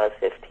writing when I was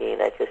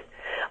 15,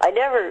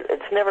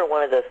 it's never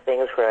one of those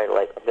things where I'm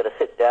going to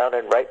sit down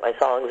and write my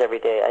songs every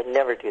day. I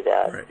never do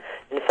that. Right.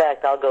 In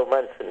fact, I'll go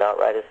months and not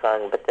write a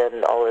song, but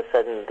then all of a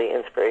sudden the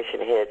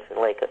inspiration hits, and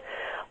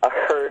a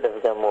herd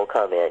of them will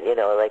come in.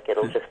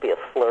 It'll just be a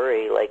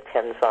flurry,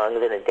 10 songs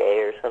in a day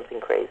or something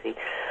crazy.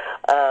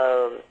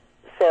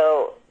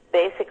 So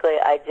basically,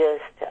 I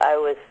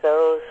was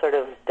so sort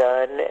of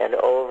done and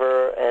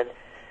over, and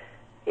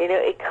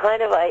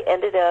I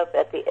ended up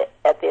at the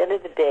end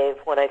of the day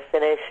when I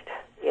finished.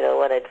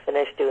 When I'd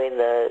finished doing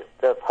the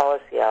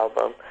Policy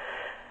album,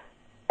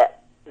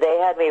 they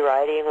had me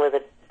writing with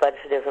a bunch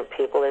of different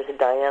people. There's a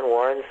Diane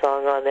Warren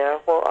song on there.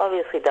 Well,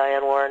 obviously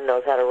Diane Warren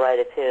knows how to write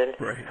a tune.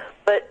 Right.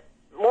 But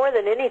more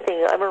than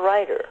anything, I'm a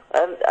writer.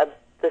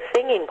 The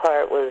singing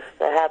part was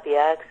a happy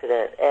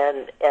accident,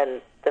 and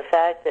the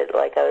fact that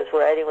I was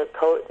writing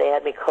they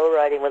had me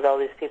co-writing with all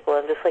these people.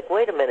 I'm just like,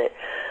 wait a minute.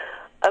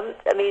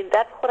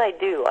 That's what I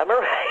do. I'm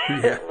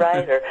a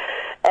writer.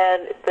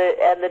 And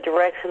the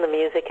direction the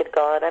music had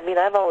gone.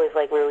 I've always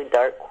liked really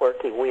dark,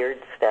 quirky,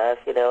 weird stuff,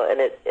 and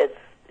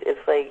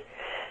it's like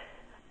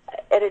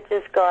and it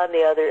just gone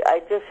the other.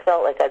 I just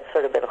felt like I'd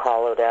sort of been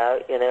hollowed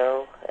out, you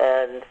know.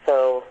 And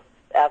so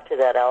after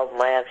that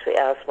album, I actually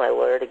asked my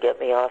lawyer to get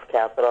me off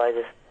Capitol.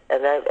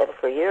 And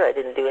for a year, I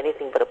didn't do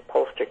anything but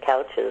upholster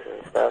couches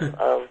and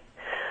stuff.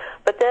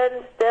 But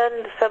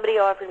then somebody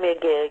offered me a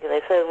gig, and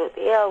they said, well,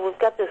 yeah, we've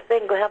got this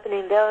thing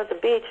happening down at the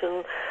beach,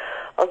 and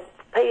I'll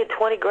pay you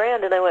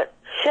 $20,000. And I went,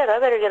 shit, I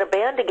better get a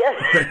band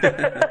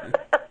together.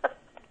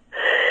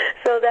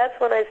 So that's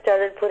when I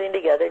started putting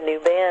together new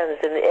bands,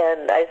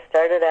 and I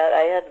started out,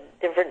 I had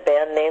different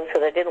band names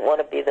because I didn't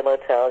want to be the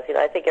Motels. You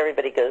know, I think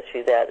everybody goes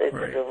through that. It's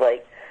right. sort of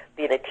like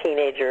being a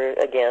teenager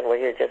again, where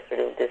you're just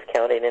sort of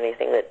discounting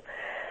anything that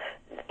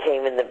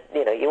came in the,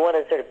 you know, you want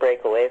to sort of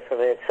break away from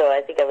it. So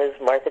I think I was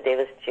Martha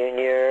Davis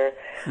Jr.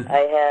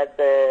 I had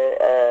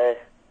the,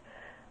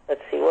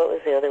 let's see, what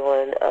was the other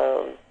one?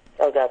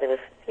 Oh, God, there was,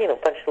 you know, a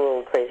bunch of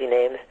little crazy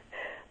names.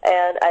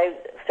 And I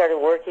started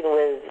working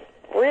with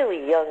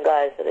really young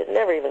guys that had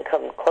never even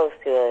come close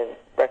to a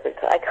record.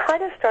 I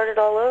kind of started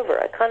all over.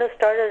 I kind of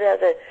started as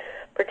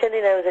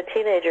pretending I was a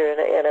teenager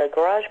in a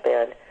garage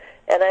band.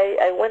 And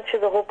I went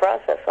through the whole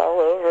process all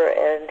over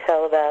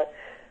until about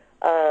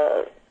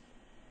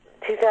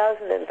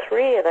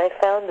 2003, and I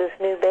found this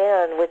new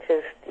band, which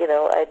is, you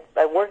know,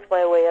 I worked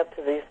my way up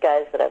to these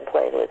guys that I'm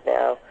playing with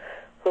now,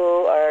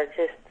 who are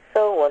just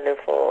so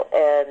wonderful.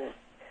 And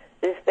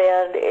this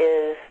band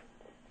is,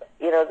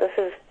 you know, this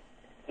is,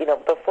 you know,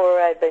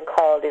 before I'd been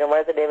called, you know,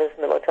 Martha Davis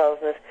and the Motels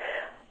and this,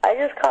 I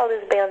just call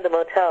this band the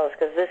Motels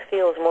because this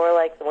feels more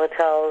like the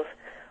Motels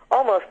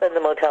almost than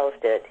the Motels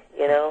did,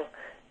 you know.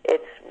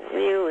 It's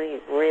really,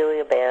 really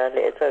a band.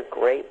 It's a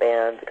great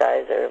band. The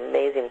guys are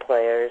amazing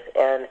players,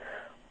 and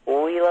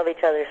we love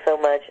each other so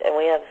much, and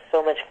we have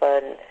so much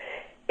fun.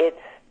 It's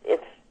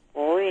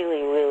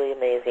really, really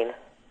amazing.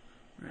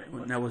 Right.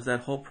 Well, now, was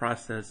that whole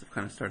process of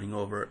kind of starting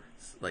over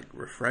like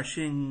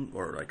refreshing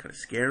or like kind of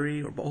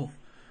scary or both?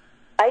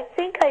 I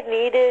think I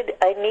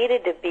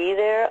needed to be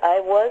there. I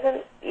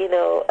wasn't, you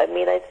know, I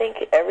mean, I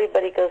think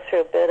everybody goes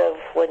through a bit of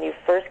when you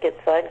first get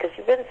signed, because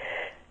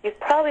you've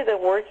probably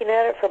been working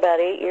at it for about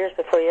 8 years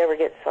before you ever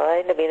get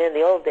signed. I mean, in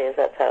the old days,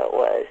 that's how it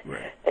was.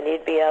 Right. And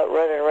you'd be out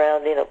running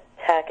around, you know,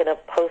 tacking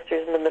up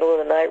posters in the middle of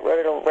the night,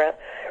 running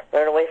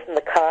away from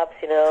the cops,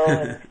 you know,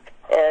 and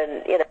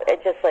you know, and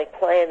just like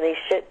playing these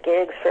shit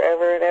gigs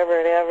forever and ever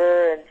and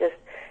ever, and just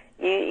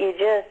you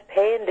just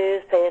paying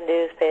dues,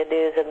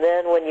 and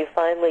then when it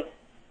finally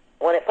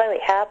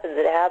happens,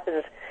 it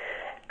happens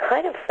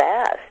kind of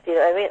fast. You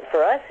know, I mean,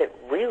 for us, it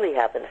really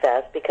happened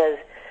fast because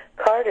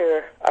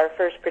Carter, our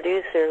first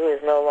producer, who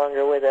is no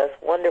longer with us,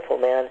 wonderful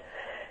man,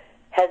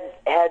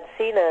 had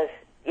seen us,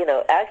 you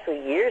know,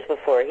 actually years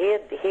before. He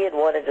had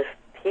wanted to.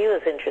 He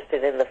was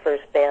interested in the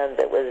first band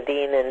that was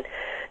Dean and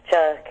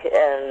Chuck,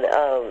 and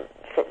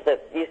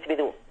that used to be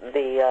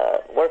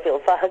the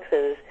Warfield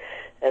Foxes,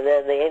 and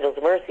then the Angels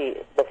of Mercy,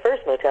 the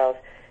first Motels.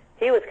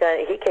 He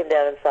came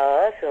down and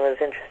saw us and was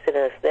interested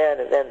in us then,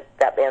 and then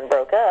that band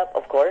broke up,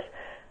 of course.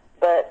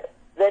 But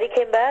then he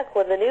came back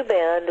when the new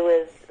band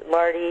with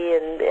Marty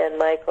and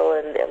Michael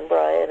and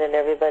Brian and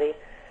everybody,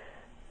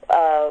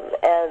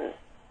 and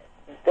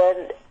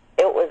then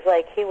it was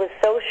like he was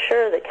so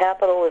sure that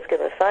Capitol was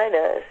going to sign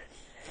us,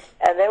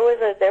 and there was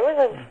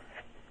a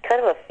kind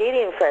of a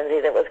feeding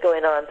frenzy that was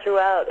going on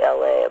throughout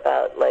LA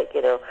about, like,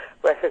 you know,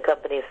 record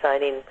companies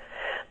signing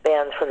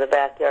bands from the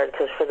backyard,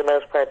 because for the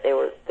most part they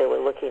were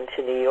looking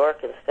to New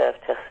York and stuff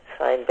to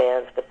sign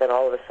bands, but then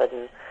all of a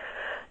sudden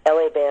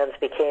LA bands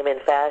became in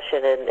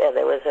fashion, and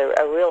there was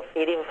a real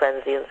feeding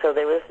frenzy, and so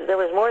there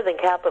was more than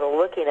Capitol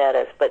looking at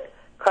us, but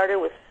Carter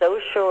was so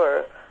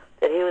sure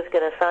that he was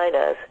going to sign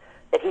us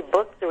that he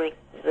booked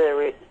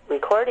the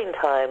recording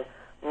time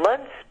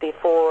months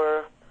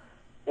before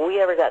we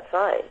ever got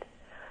signed.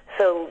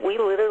 So we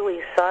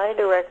literally signed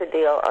a record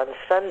deal on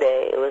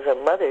Sunday. It was a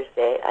Mother's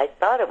Day. I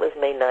thought it was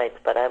May 9th,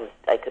 but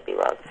I could be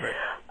wrong. Right.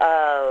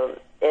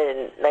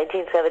 In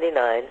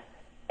 1979,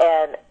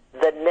 and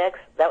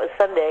that was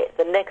Sunday.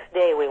 The next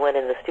day we went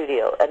in the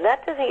studio, and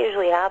that doesn't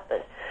usually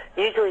happen.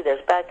 Usually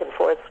there's back and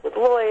forth with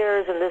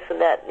lawyers and this and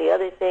that and the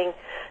other thing.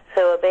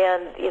 So a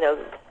band, you know,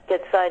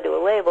 gets signed to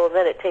a label, and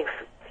then it takes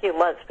a few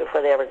months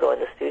before they ever go in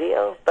the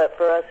studio. But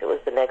for us, it was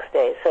the next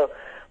day. So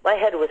my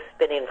head was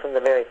spinning from the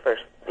very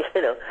first,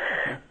 you know,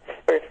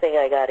 first thing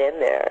I got in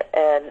there.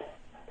 And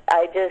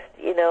I just,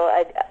 you know,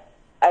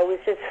 I was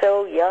just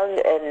so young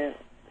and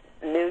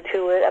new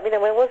to it. I mean,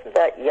 I wasn't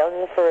that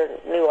young for a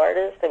new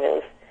artist. I mean, I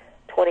was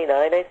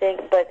 29, I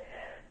think, but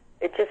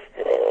it just,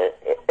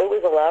 it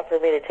was a lot for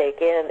me to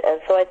take in.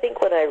 And so I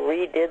think when I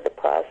redid the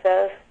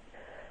process,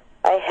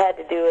 I had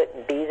to do it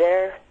and be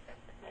there.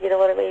 You know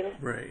what I mean?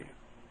 Right.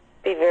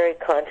 Be very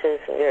conscious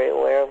and very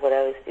aware of what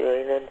I was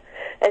doing. And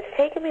it's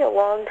taken me a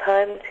long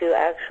time to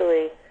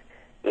actually,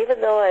 even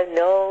though I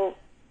know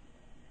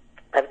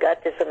I've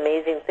got this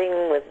amazing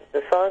thing with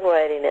the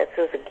songwriting, it's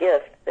just a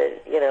gift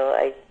that, you know,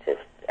 I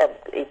just am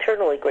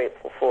eternally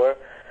grateful for.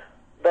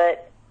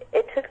 But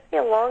it took me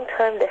a long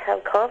time to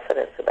have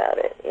confidence about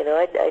it. You know,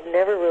 I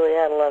never really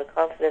had a lot of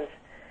confidence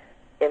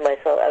in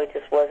myself. I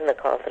just wasn't a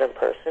confident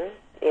person,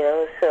 you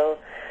know. So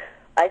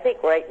I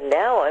think right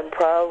now I'm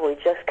probably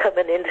just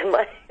coming into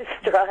my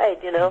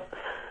stride, you know.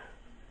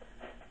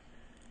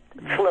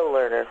 Slow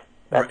learner.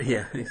 Right,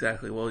 yeah,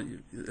 exactly. Well,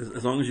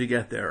 as long as you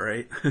get there,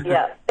 right?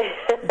 Yeah.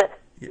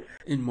 Yeah.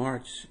 In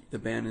March, the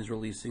band is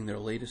releasing their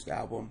latest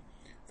album,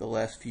 The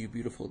Last Few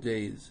Beautiful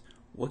Days.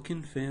 What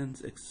can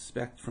fans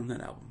expect from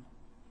that album?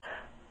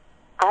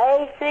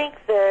 I think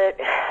that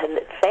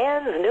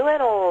fans, new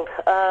and old,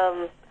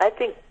 I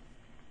think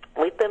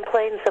we've been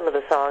playing some of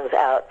the songs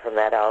out from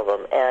that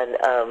album, and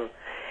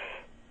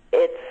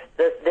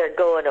they're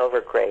going over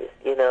great.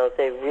 You know,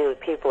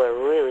 people are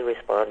really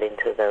responding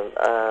to them.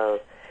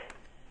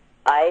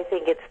 I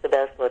think it's the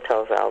best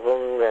Motels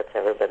album that's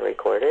ever been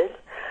recorded.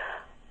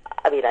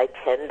 I mean, I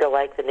tend to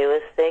like the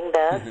newest thing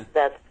best.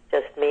 That's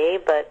just me,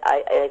 but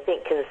I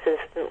think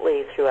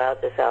consistently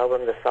throughout this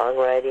album, the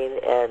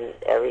songwriting and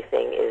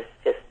everything is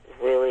just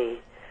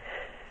really,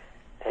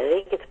 I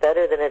think it's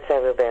better than it's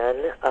ever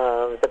been.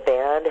 The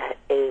band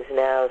is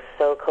now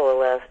so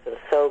coalesced and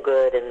so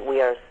good, and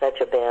we are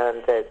such a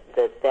band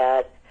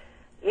that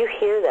you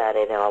hear that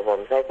in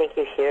albums. I think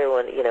you hear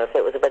when, you know, if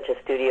it was a bunch of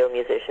studio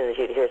musicians,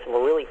 you'd hear some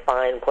really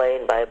fine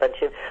playing by a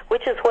bunch of,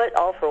 which is what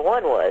All for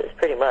One was,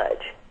 pretty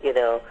much, you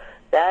know.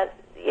 That,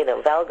 you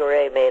know, Val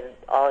Garay made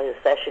all his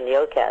session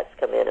yo-cats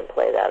come in and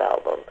play that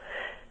album.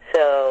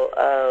 So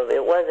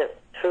it wasn't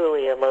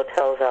truly a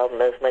Motels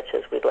album as much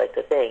as we'd like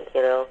to think,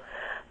 you know.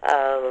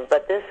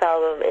 But this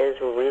album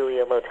is really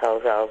a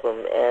Motels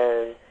album,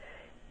 and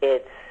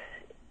it's,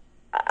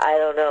 I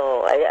don't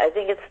know, I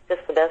think it's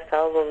just the best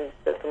album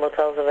that the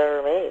Motels have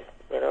ever made,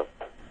 you know.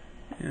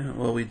 Yeah,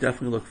 well, we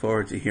definitely look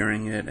forward to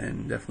hearing it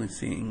and definitely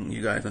seeing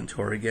you guys on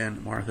tour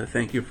again. Martha,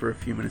 thank you for a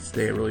few minutes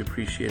today. I really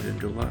appreciate it, and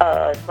good luck.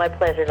 It's my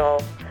pleasure,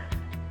 Noel.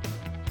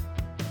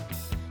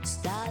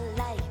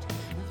 Starlight,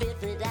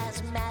 vivid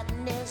as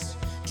madness,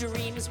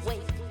 dreams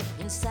wake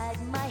inside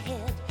my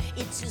head.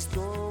 It's as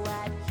though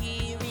I'm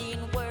hearing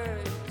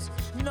words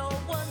no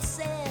one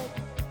said.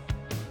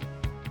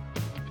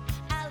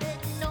 I'll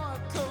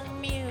ignore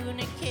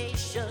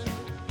communication,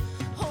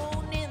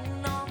 hone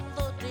in on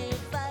the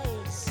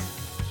device.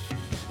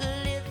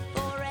 Live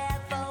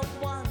forever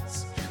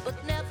once, but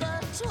never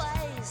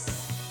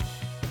twice.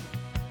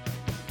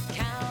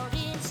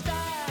 Counting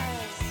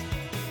stars,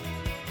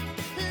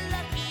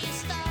 lucky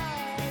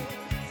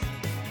stars.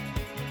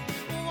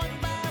 One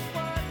by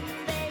one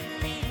they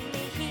lead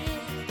me here.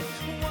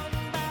 One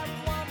by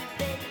one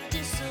they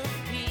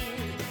disappear.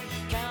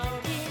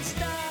 Counting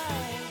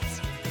stars,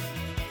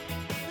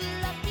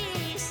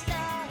 lucky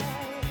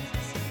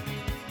stars.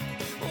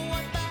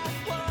 One by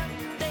one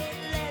they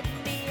led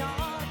me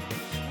on.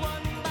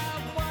 One by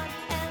one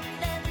and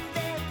then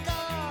they're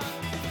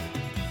gone.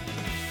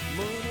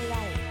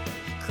 Moonlight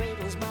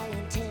cradles my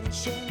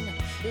intention,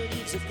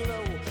 leaves a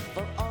glow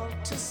for all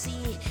to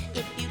see.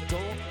 If you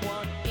don't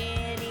want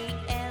any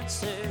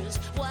answers,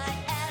 why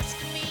ask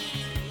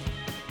me?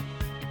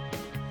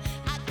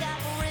 I got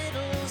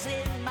riddles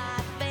in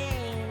my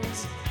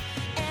veins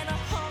and a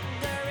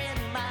hunger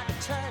in my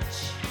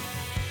touch.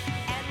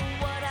 And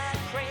what I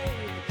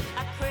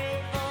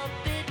crave a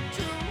bit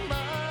too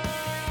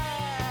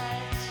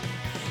much.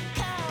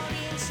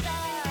 Counting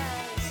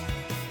stars,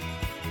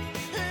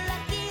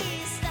 lucky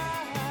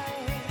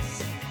stars.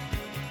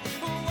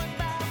 One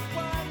by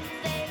one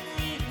they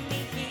lead me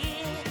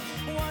here.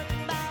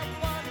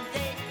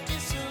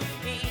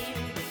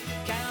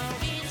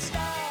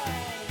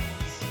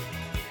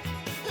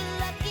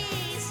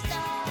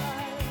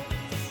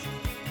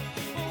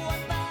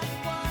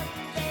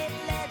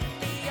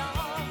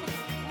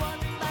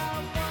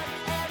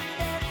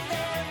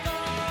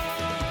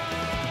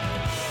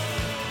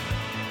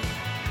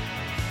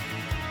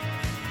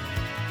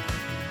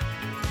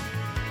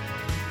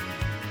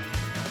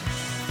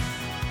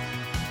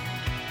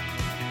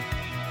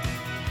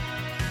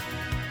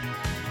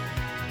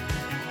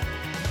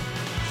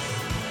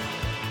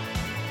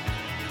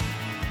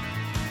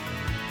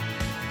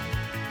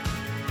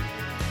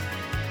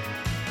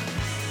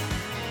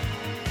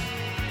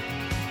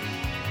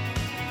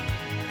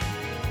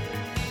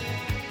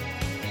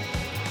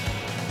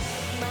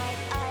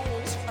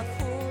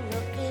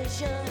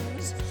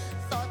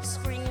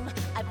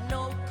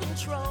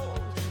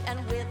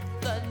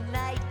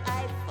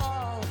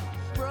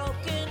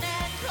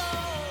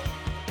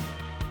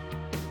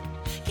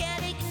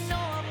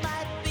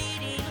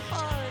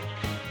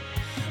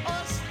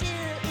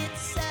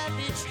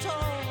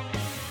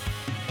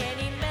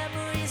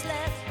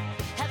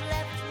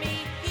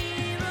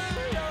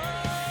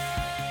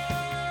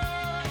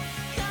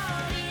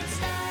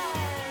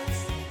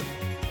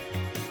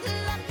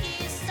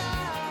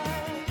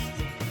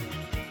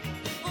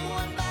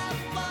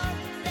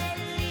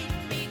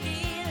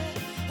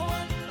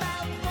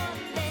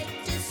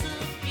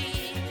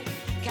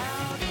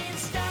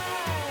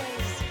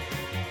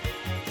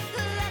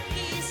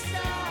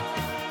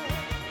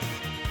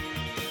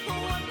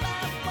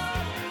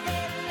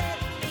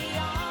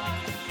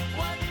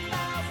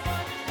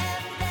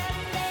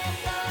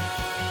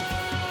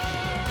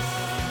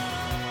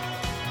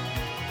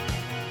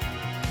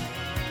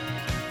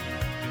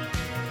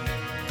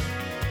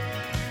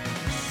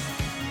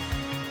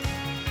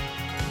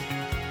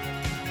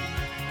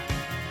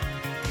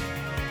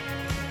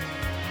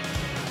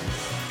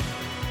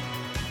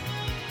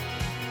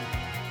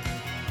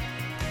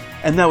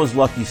 And that was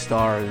Lucky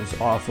Stars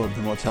off of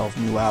the Motels'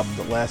 new album,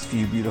 The Last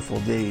Few Beautiful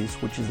Days,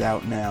 which is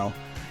out now.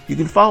 You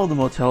can follow the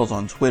Motels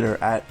on Twitter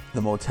at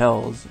The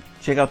Motels.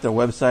 Check out their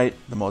website,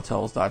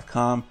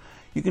 themotels.com.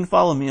 You can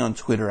follow me on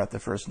Twitter at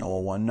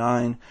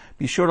TheFirstNoah19.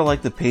 Be sure to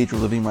like the page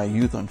Reliving My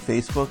Youth on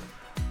Facebook.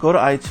 Go to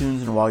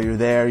iTunes, and while you're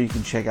there, you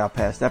can check out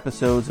past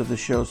episodes of the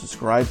show,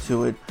 subscribe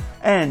to it,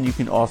 and you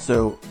can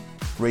also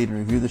rate and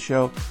review the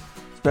show.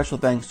 Special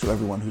thanks to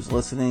everyone who's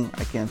listening.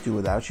 I can't do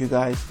without you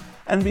guys.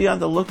 And be on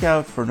the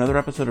lookout for another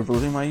episode of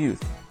Reliving My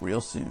Youth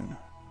real soon.